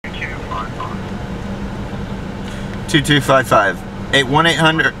2255.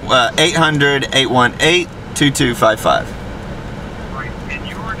 800-818-2255. Right, and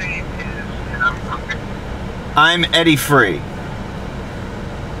your name is, and I'm Eddie Free.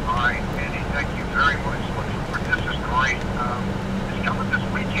 all right, Eddie, thank you very much. This is great. It's coming this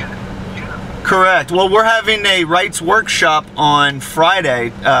weekend. Yeah. Correct. Well, we're having a rights workshop on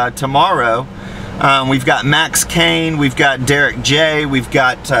Friday, tomorrow. We've got Max Kane, we've got Derek J, we've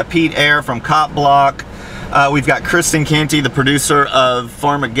got Pete Ayer from Cop Block, we've got Kristen Canty, the producer of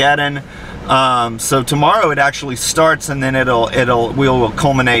Farmageddon. So tomorrow it actually starts, and then we will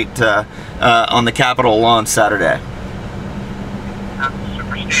culminate on the Capitol on Saturday. That's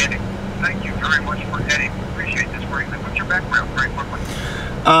super standing. Thank you very much for Eddie. Appreciate this greatly. What's your background, very quickly?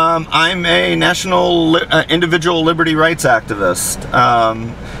 I'm a national individual liberty rights activist.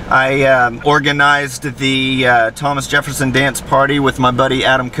 I organized the Thomas Jefferson Dance Party with my buddy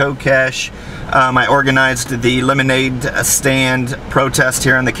Adam Kokesh. I organized the Lemonade Stand protest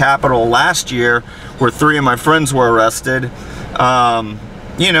here in the Capitol last year, where 3 of my friends were arrested.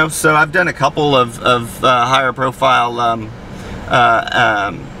 You know, so I've done a couple of higher profile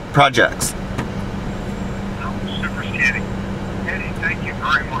projects. Super standing. Eddie, thank you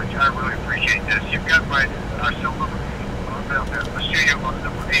very much. I really appreciate this. You've got my cell number, the studio number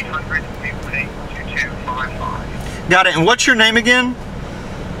 800-818-2255. Got it. And what's your name again?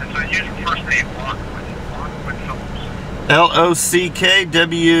 And so use your first name, Lockwood Phillips.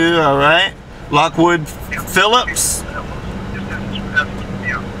 L-O-C-K-W, all right. Lockwood Phillips.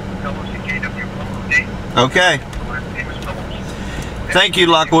 L-O-C-K-W-O-D. Okay. My name is Phillips. Thank you,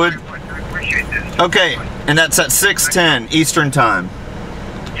 Lockwood. I appreciate this. Okay, and that's at 6:10 Eastern Time.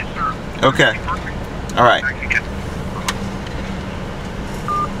 Yes, sir. Okay. Perfect. All right. Thanks again.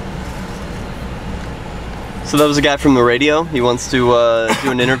 So that was a guy from the radio. He wants to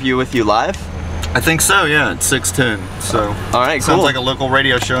do an interview with you live. I think so, yeah, it's 6:10. So, all right, sounds cool. like a local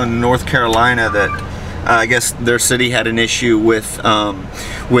radio show in North Carolina that I guess their city had an issue with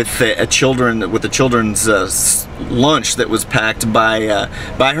the children's lunch that was packed by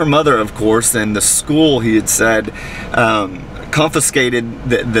her mother, of course, and the school, he had said, confiscated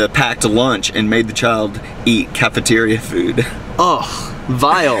the packed lunch and made the child eat cafeteria food. Oh,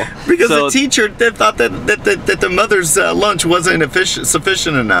 vile. Because so, the teacher thought that the mother's lunch wasn't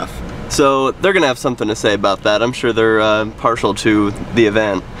sufficient enough. So they're gonna have something to say about that. I'm sure they're partial to the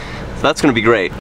event. So that's gonna be great.